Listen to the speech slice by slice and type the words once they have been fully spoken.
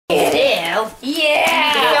It is.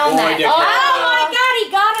 Yeah. Oh my God,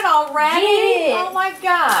 he got it already. Yeah. Oh my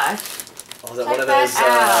gosh. Oh, is that Check one of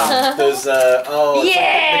that those, oh, it's like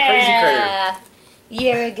the crazy critter.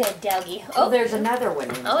 You're a good doggy. Oh, there's another one.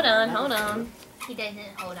 Hold on. He doesn't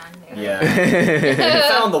hold on very Yeah. He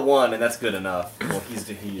found the one, and that's good enough. Well, he's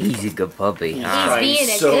a good puppy. He's Huh? trying being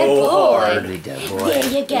a so good boy. hard. Good boy. There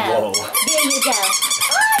you go. Whoa. There you go.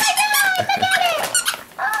 Oh my God! I got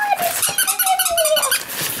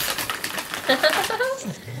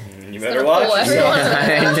it! You better watch.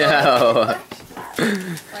 I know.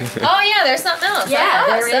 Oh yeah, there's something else. Yeah,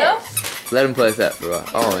 there is. Let him play with that for a while.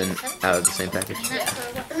 Oh, and out of the same package.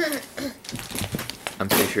 I'm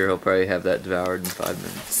pretty sure he'll probably have that devoured in 5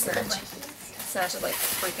 minutes. Snatch is like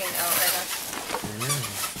freaking out right now.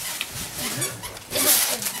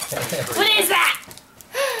 What is that?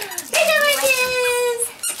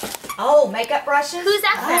 Oh, makeup brushes? Who's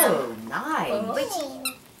that from? Oh, nice.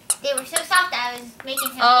 They were so soft that I was making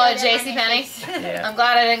him Oh, feel them on JCPenney. his face. I'm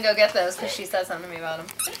glad I didn't go get those because she said something to me about them.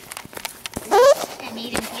 I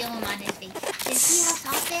made him feel them on his face. Did you see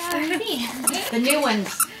how soft they are? The new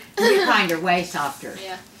ones, new kind, are way softer.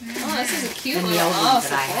 Yeah. Oh, this is a cute Than little the old ones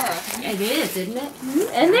that I have. Sephora. It is, isn't it?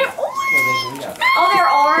 And they're orange. Oh, they're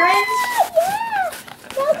orange?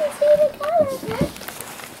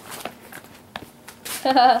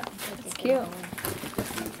 That's cute.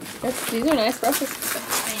 These are nice brushes.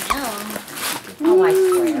 I know. Oh, I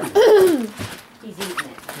swear. He's eating it.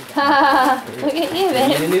 Look at you, Need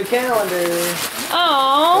babe. a new calendar.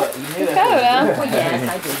 Aww. Dakota. Oh, yes,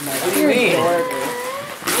 I did know What do you mean?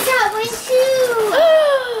 I got one too.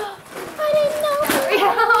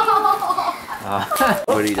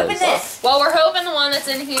 What he Look at does. this. Well, we're hoping the one that's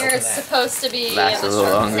in here is supposed to be Lasts a little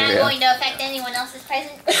It's longer. not Yeah. going to affect anyone else's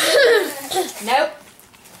present. Nope.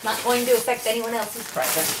 Not going to affect anyone else's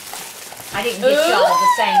present. I didn't get y'all the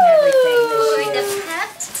same everything Or this year. the pet.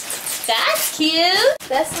 That's cute.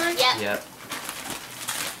 This one? Yep. Yep.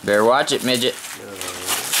 Better watch it, midget.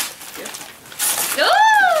 Ooh!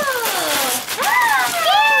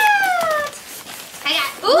 I got.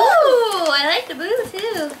 Ooh! I like the blue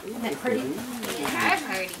too. Isn't that pretty? Her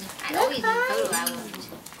party. I always do photo albums.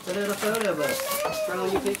 Put out a photo book for all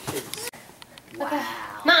your pictures.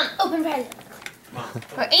 Mom, open present.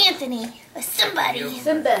 For Anthony. Or somebody.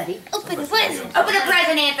 Somebody. Open the present. Open a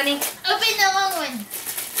present, Anthony. Open the long one.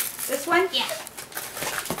 This one? Yeah.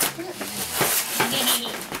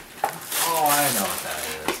 Oh, I know what that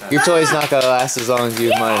is. Your toy's not gonna last as long as you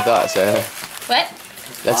might have thought, Sarah. What?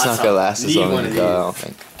 That's not gonna last as long as you thought, I don't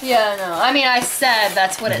think. Yeah, no. I mean, I said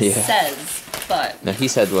that's what it Yeah. says, but No,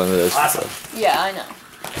 he's had one of those Awesome. before. yeah, I know.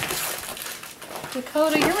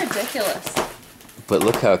 Dakota, you're ridiculous. But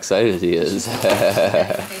look how excited he is.